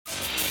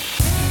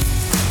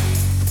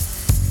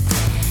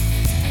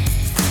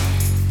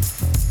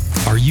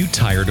you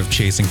tired of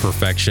chasing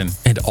perfection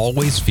and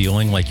always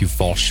feeling like you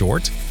fall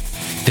short?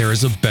 There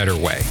is a better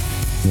way.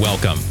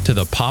 Welcome to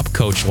the Pop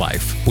Coach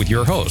Life with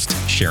your host,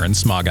 Sharon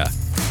Smaga,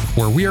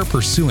 where we are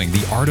pursuing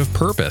the art of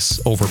purpose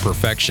over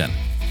perfection.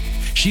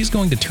 She's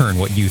going to turn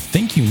what you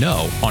think you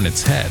know on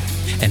its head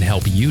and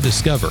help you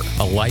discover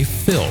a life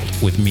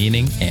filled with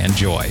meaning and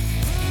joy.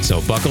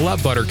 So buckle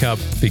up, Buttercup,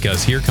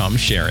 because here comes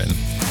Sharon.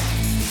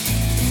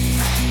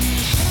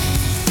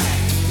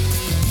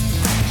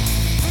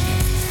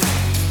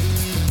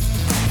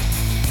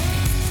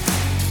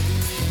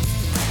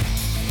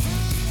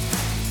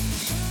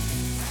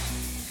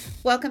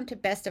 Welcome to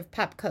Best of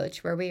Pop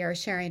Coach, where we are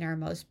sharing our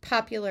most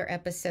popular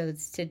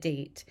episodes to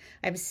date.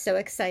 I'm so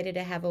excited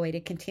to have a way to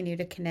continue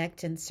to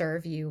connect and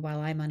serve you while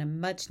I'm on a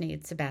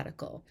much-needed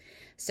sabbatical.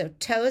 So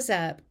toes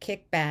up,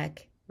 kick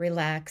back,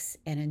 relax,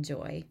 and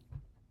enjoy.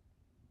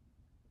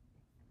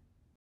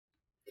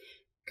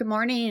 Good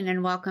morning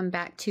and welcome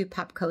back to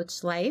Pop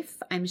Coach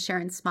Life. I'm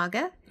Sharon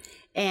Smaga,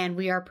 and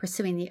we are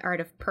pursuing the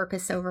art of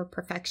purpose over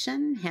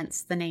perfection,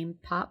 hence the name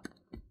Pop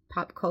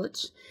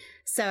Coach.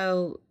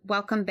 So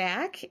welcome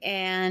back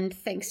and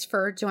thanks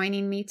for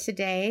joining me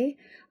today.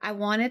 I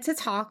wanted to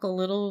talk a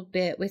little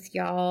bit with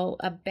y'all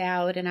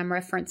about, and I'm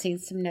referencing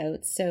some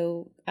notes.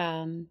 So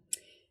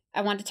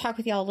I want to talk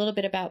with y'all a little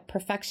bit about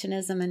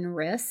perfectionism and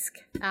risk.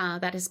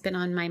 That has been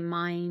on my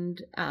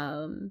mind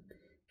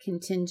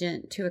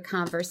contingent to a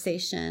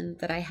conversation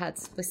that I had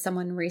with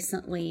someone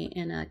recently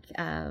in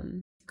a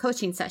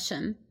coaching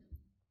session.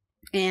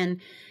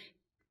 And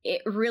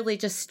it really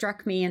just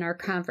struck me in our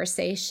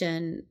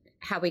conversation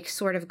how we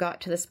sort of got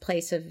to this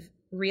place of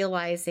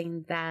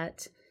realizing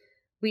that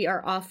we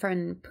are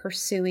often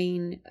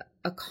pursuing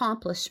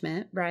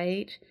accomplishment,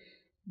 right?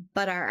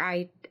 But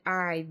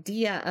our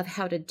idea of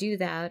how to do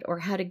that or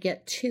how to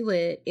get to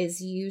it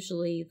is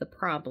usually the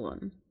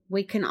problem.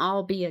 We can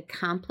all be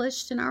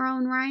accomplished in our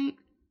own right,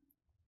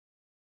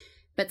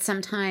 but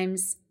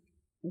sometimes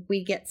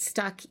we get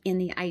stuck in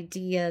the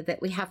idea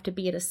that we have to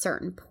be at a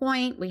certain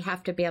point. We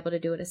have to be able to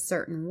do it a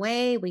certain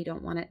way. We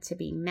don't want it to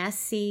be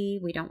messy.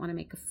 We don't want to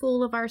make a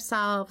fool of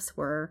ourselves.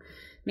 We're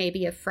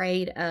maybe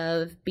afraid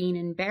of being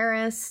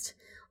embarrassed,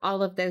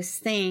 all of those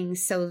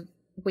things. So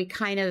we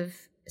kind of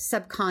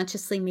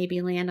subconsciously maybe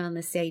land on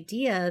this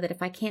idea that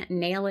if I can't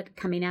nail it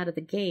coming out of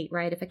the gate,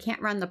 right? If I can't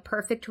run the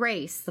perfect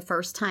race the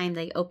first time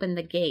they open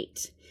the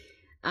gate,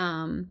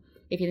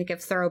 if you think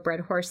of thoroughbred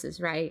horses,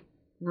 right?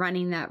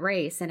 Running that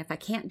race. And if I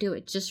can't do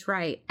it just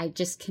right, I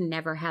just can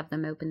never have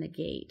them open the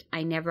gate.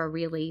 I never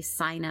really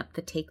sign up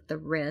to take the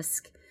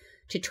risk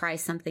to try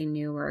something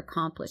new or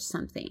accomplish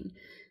something.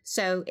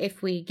 So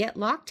if we get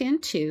locked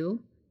into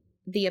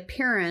the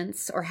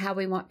appearance or how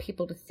we want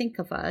people to think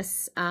of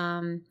us,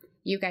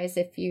 you guys,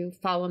 if you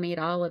follow me at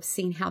all, have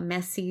seen how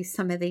messy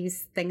some of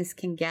these things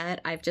can get.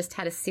 I've just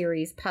had a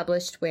series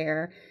published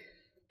where,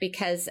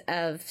 because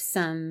of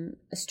some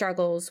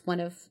struggles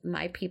one of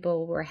my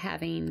people were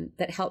having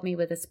that helped me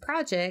with this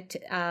project,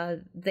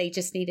 they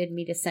just needed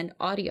me to send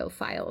audio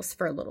files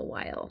for a little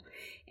while.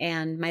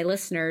 And my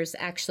listeners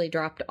actually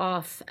dropped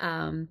off.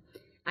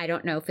 I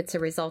don't know if it's a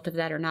result of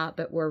that or not,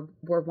 but we're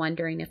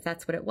wondering if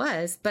that's what it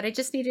was. But I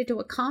just needed to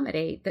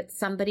accommodate that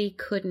somebody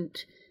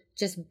couldn't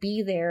just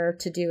be there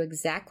to do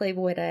exactly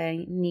what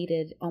I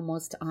needed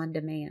almost on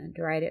demand,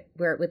 right?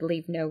 Where it would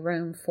leave no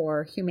room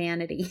for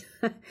humanity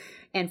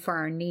and for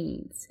our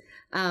needs.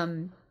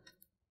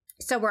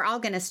 So we're all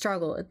going to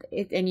struggle.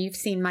 And you've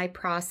seen my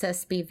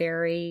process be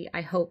very,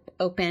 I hope,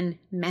 open,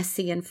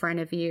 messy in front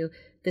of you.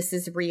 This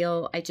is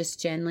real. I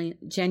just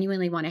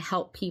genuinely want to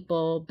help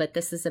people, but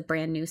this is a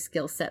brand new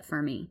skill set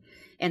for me.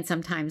 And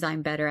sometimes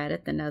I'm better at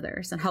it than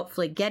others, and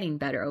hopefully getting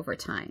better over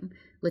time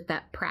with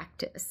that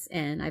practice.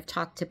 And I've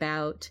talked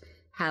about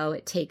how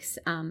it takes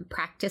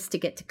practice to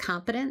get to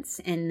competence,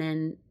 and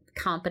then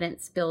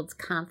competence builds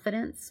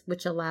confidence,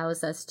 which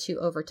allows us to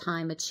over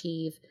time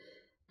achieve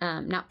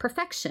not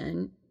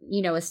perfection,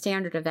 a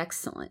standard of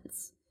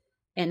excellence.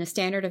 And a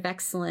standard of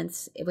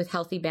excellence with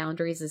healthy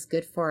boundaries is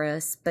good for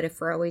us. But if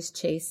we're always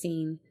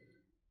chasing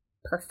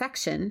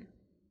perfection,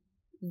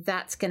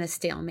 that's going to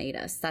stalemate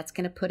us. That's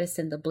going to put us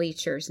in the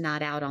bleachers,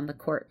 not out on the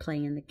court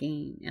playing the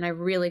game. And I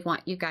really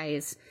want you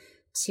guys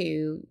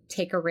to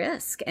take a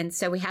risk. And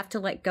so we have to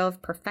let go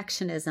of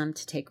perfectionism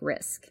to take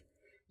risk.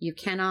 You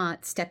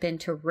cannot step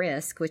into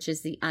risk, which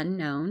is the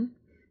unknown,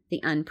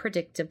 the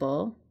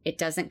unpredictable. It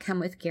doesn't come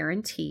with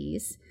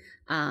guarantees.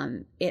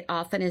 It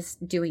often is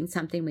doing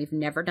something we've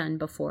never done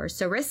before.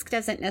 So risk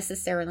doesn't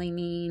necessarily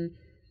mean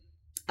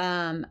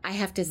I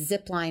have to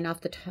zip line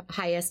off the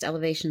highest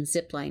elevation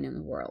zip line in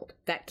the world.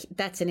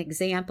 That's an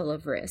example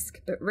of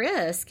risk. But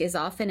risk is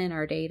often in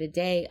our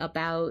day-to-day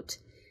about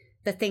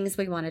the things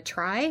we want to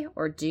try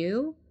or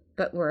do,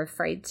 but we're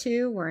afraid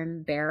to, we're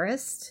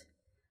embarrassed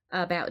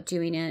about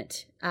doing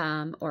it,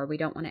 or we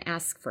don't want to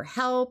ask for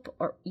help,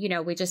 or,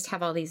 we just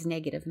have all these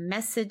negative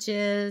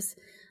messages.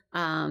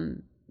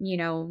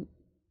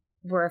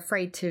 We're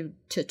afraid to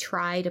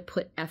try to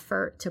put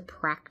effort to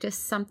practice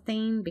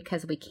something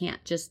because we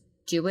can't just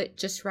do it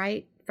just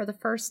right for the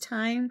first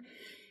time.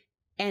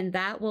 And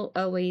that will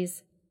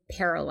always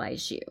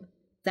paralyze you.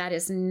 That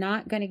is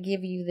not going to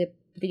give you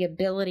the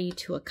ability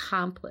to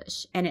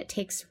accomplish. And it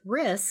takes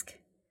risk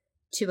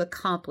to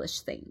accomplish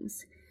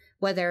things.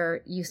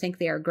 Whether you think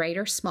they are great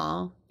or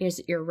small is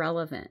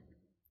irrelevant.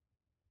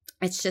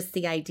 It's just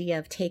the idea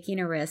of taking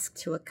a risk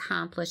to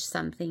accomplish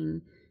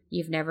something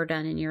you've never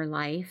done in your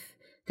life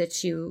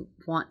that you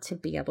want to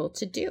be able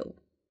to do.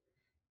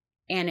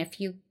 And if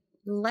you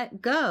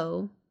let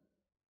go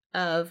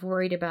of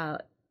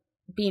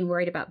being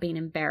worried about being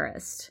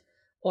embarrassed,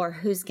 or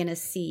who's going to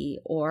see,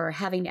 or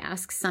having to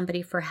ask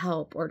somebody for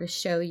help or to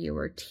show you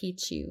or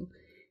teach you,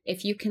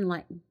 if you can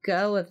let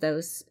go of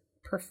those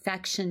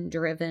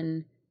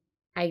perfection-driven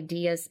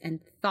ideas and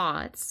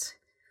thoughts,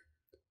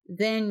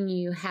 then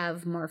you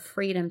have more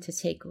freedom to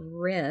take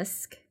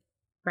risk,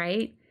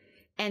 right?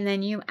 And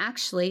then you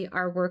actually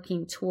are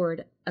working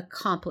toward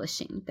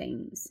accomplishing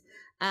things.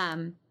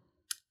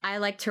 I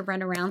like to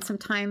run around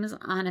sometimes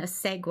on a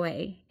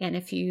Segway. And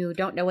if you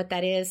don't know what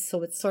that is,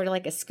 so it's sort of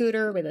like a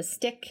scooter with a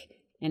stick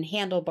and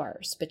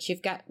handlebars, but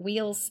you've got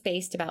wheels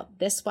spaced about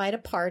this wide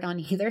apart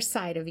on either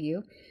side of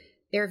you.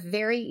 They're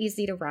very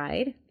easy to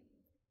ride.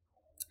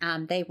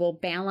 They will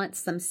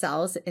balance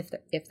themselves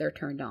if they're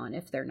turned on.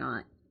 If they're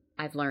not,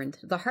 I've learned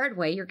the hard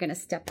way, you're going to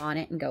step on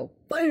it and go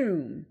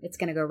boom. It's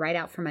going to go right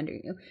out from under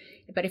you.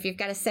 But if you've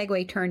got a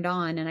Segway turned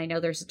on, and I know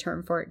there's a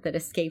term for it that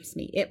escapes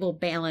me, it will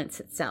balance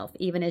itself.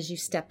 Even as you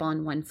step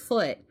on one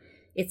foot,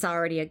 it's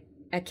already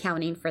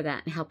accounting for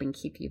that and helping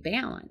keep you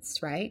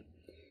balanced, right?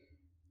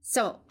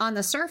 So on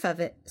the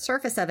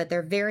surface of it,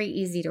 they're very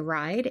easy to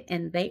ride,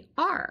 and they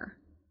are.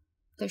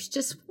 There's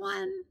just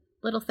one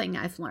little thing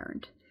I've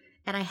learned,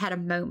 and I had a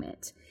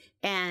moment,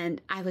 and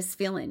I was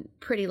feeling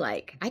pretty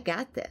like, I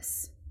got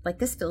this. Like,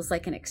 this feels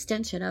like an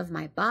extension of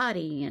my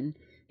body, and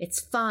it's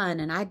fun,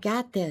 and I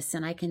got this,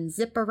 and I can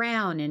zip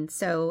around. And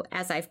so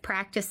as I've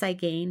practiced, I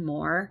gain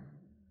more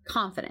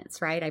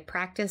confidence, right? I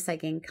practice, I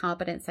gain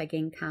competence, I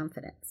gain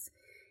confidence.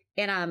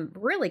 And I'm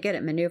really good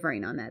at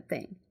maneuvering on that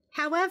thing.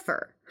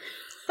 However,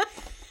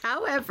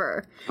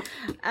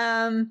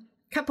 a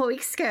couple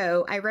weeks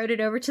ago, I rode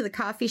it over to the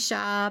coffee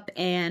shop,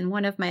 and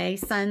one of my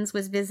sons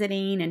was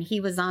visiting, and he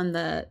was on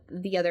the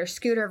other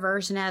scooter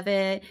version of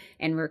it,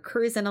 and we're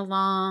cruising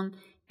along,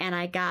 and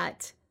I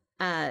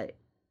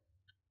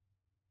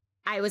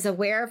was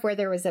aware of where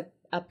there was a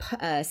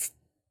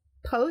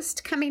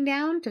post coming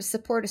down to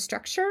support a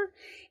structure,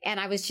 and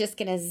I was just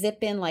going to zip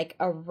in like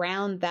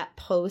around that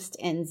post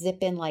and zip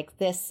in like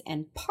this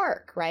and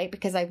park, right?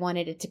 Because I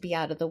wanted it to be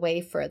out of the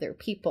way for other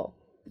people.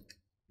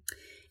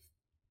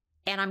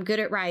 And I'm good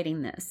at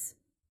riding this.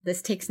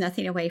 This takes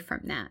nothing away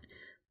from that.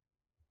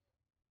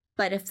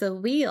 But if the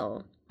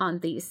wheel on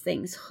these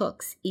things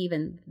hooks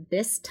even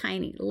this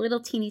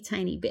little teeny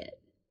tiny bit,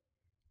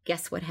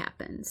 guess what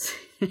happens?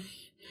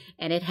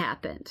 And it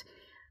happened.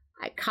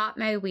 I caught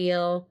my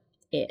wheel,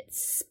 it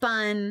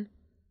spun,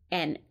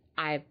 and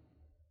I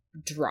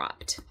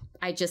dropped.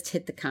 I just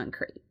hit the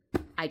concrete.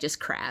 I just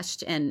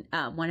crashed. And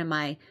one of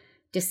my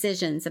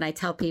decisions, and I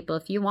tell people,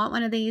 if you want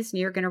one of these and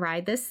you're going to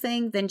ride this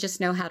thing, then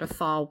just know how to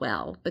fall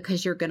well,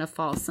 because you're going to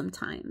fall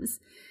sometimes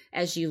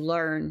as you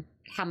learn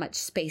how much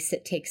space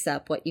it takes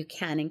up, what you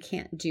can and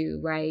can't do,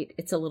 right?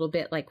 It's a little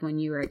bit like when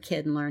you were a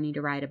kid and learning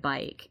to ride a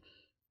bike.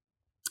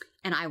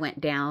 And I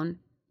went down.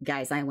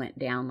 Guys, I went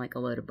down like a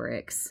load of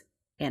bricks,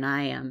 and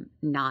I am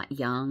not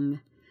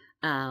young.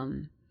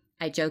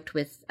 I joked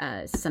with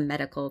some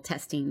medical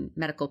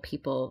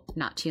people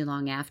not too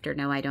long after,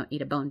 no, I don't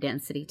need a bone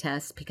density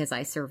test because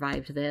I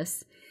survived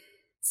this.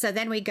 So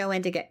then we go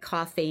in to get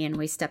coffee, and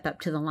we step up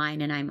to the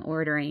line, and I'm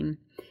ordering.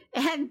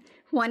 And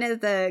one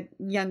of the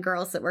young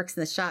girls that works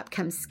in the shop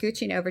comes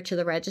scooching over to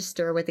the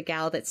register with the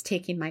gal that's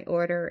taking my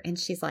order, and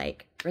she's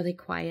like really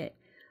quiet.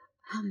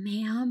 Oh,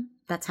 ma'am.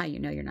 That's how you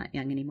know you're not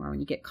young anymore, when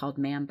you get called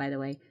ma'am, by the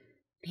way.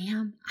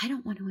 Ma'am, I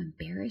don't want to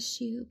embarrass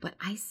you, but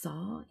I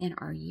saw, and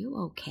are you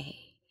okay?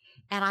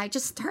 And I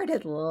just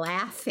started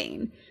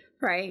laughing,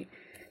 right?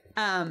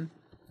 And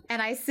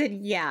I said,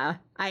 yeah,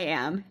 I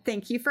am.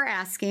 Thank you for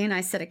asking.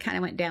 I said, I kind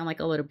of went down like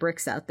a load of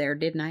bricks out there,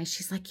 didn't I?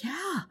 She's like,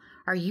 yeah.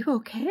 Are you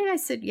okay? I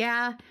said,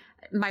 yeah.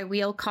 My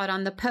wheel caught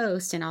on the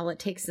post, and all it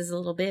takes is a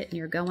little bit, and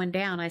you're going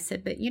down. I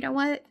said, but you know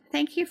what?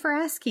 Thank you for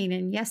asking.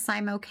 And yes,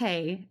 I'm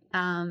okay.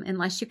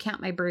 Unless you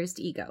count my bruised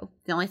ego.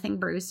 The only thing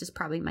bruised is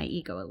probably my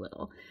ego a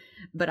little,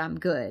 but I'm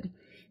good.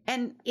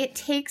 And it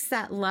takes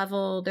that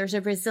level. There's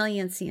a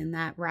resiliency in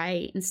that,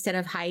 right? Instead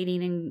of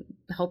hiding and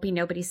hoping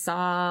nobody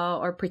saw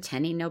or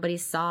pretending nobody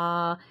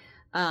saw.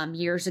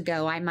 Years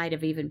ago, I might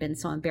have even been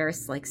so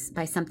embarrassed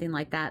by something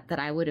like that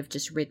I would have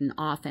just ridden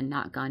off and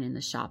not gone in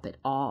the shop at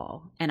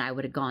all. And I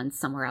would have gone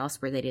somewhere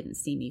else where they didn't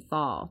see me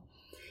fall.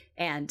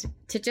 And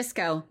to just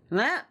go,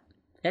 well,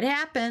 it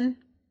happened.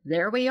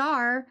 There we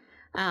are.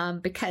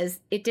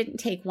 Because it didn't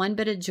take one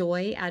bit of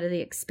joy out of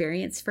the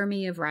experience for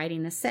me of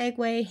riding the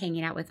Segway,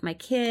 hanging out with my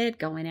kid,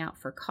 going out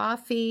for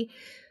coffee.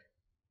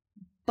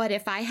 But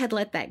if I had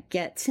let that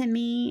get to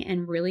me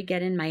and really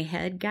get in my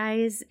head,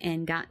 guys,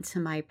 and gotten to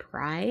my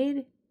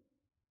pride,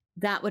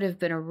 that would have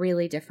been a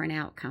really different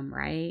outcome,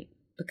 right?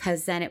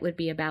 because then it would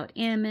be about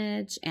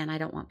image, and I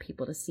don't want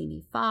people to see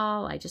me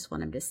fall. I just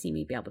want them to see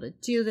me be able to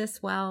do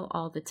this well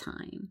all the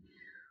time.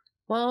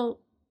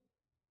 Well,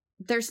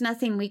 there's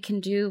nothing we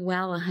can do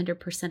well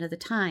 100% of the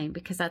time,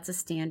 because that's a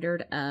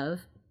standard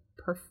of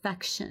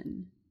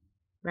perfection,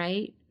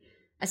 right?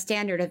 A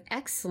standard of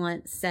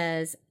excellence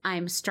says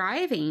I'm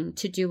striving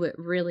to do it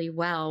really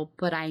well,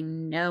 but I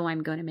know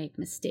I'm going to make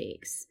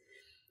mistakes.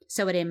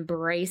 So it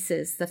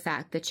embraces the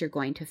fact that you're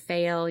going to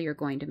fail, you're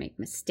going to make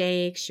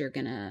mistakes, you're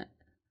going to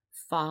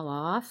fall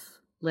off,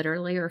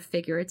 literally or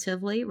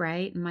figuratively,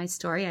 right? In my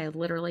story, I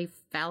literally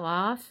fell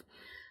off.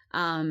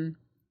 And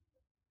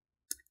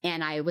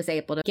I was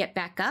able to get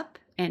back up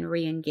and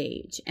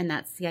re-engage. And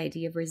that's the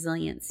idea of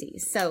resiliency.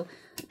 So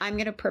I'm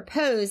going to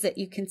propose that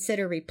you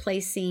consider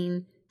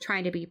replacing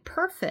trying to be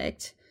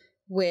perfect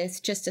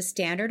with just a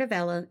standard of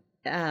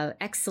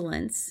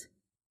excellence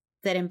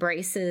that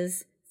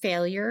embraces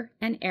failure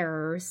and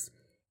errors,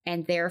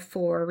 and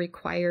therefore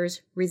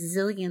requires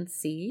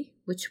resiliency,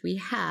 which we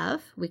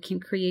have. We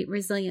can create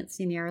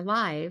resiliency in our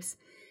lives.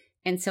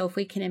 And so if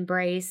we can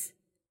embrace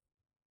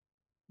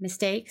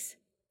mistakes,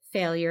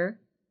 failure,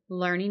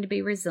 learning to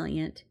be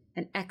resilient,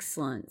 and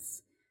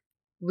excellence,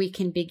 we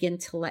can begin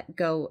to let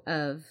go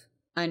of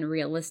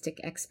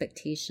unrealistic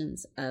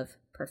expectations of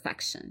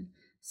perfection.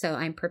 So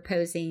I'm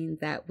proposing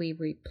that we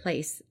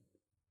replace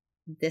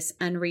this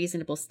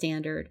unreasonable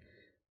standard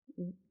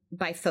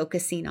by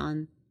focusing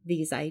on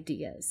these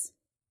ideas.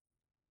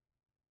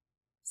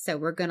 So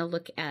we're going to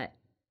look at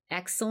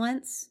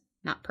excellence,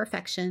 not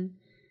perfection.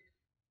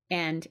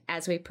 And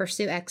as we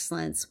pursue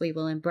excellence, we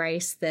will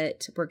embrace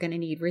that we're going to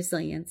need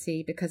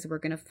resiliency, because we're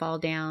going to fall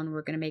down,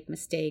 we're going to make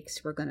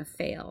mistakes, we're going to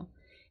fail.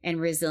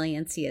 And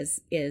resiliency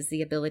is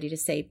the ability to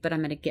say, but I'm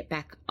going to get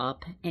back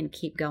up and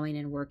keep going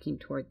and working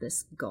toward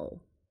this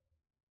goal.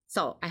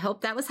 So I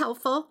hope that was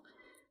helpful.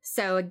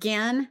 So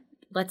again,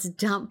 let's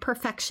dump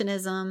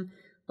perfectionism.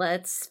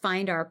 Let's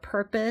find our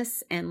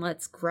purpose and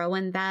let's grow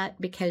in that,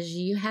 because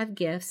you have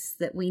gifts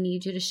that we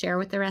need you to share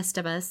with the rest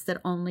of us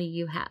that only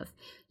you have.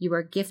 You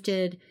are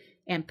gifted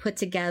and put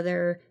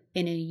together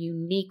in a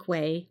unique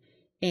way,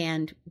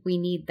 and we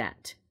need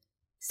that.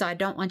 So I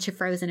don't want you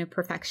frozen in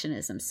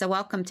perfectionism. So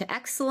welcome to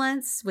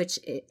excellence, which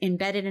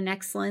embedded in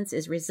excellence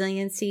is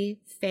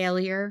resiliency,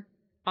 failure,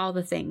 all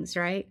the things,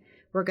 right?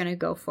 We're going to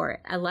go for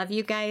it. I love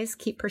you guys.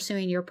 Keep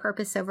pursuing your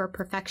purpose over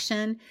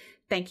perfection.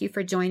 Thank you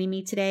for joining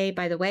me today.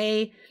 By the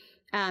way,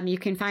 you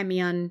can find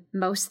me on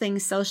most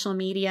things social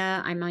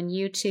media. I'm on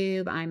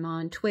YouTube. I'm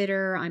on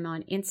Twitter. I'm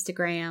on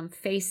Instagram,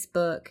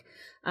 Facebook.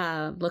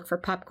 Look for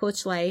Pop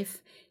Coach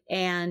Life.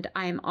 And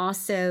I'm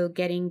also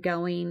getting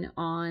going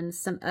on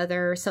some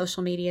other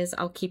social medias.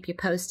 I'll keep you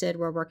posted.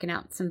 We're working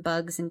out some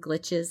bugs and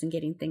glitches and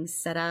getting things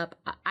set up.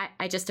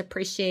 I just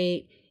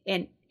appreciate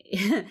and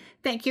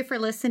thank you for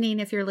listening.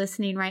 If you're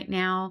listening right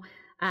now,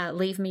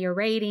 leave me a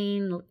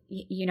rating,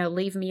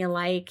 leave me a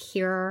like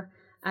here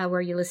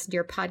where you listen to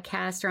your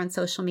podcast or on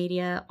social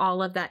media.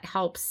 All of that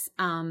helps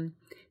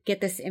get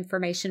this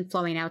information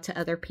flowing out to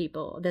other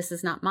people. This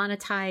is not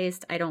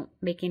monetized. I don't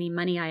make any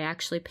money. I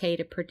actually pay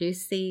to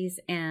produce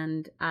these,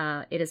 and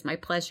it is my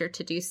pleasure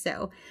to do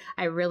so.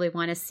 I really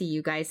want to see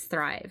you guys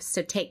thrive.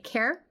 So take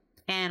care,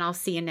 and I'll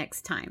see you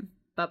next time.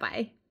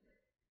 Bye-bye.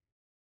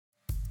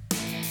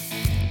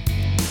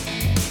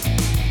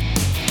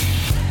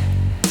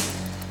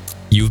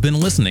 You've been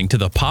listening to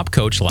the Pop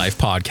Coach Life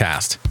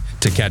podcast.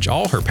 To catch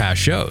all her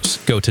past shows,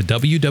 go to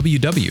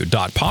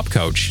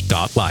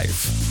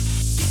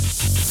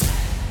www.popcoach.life.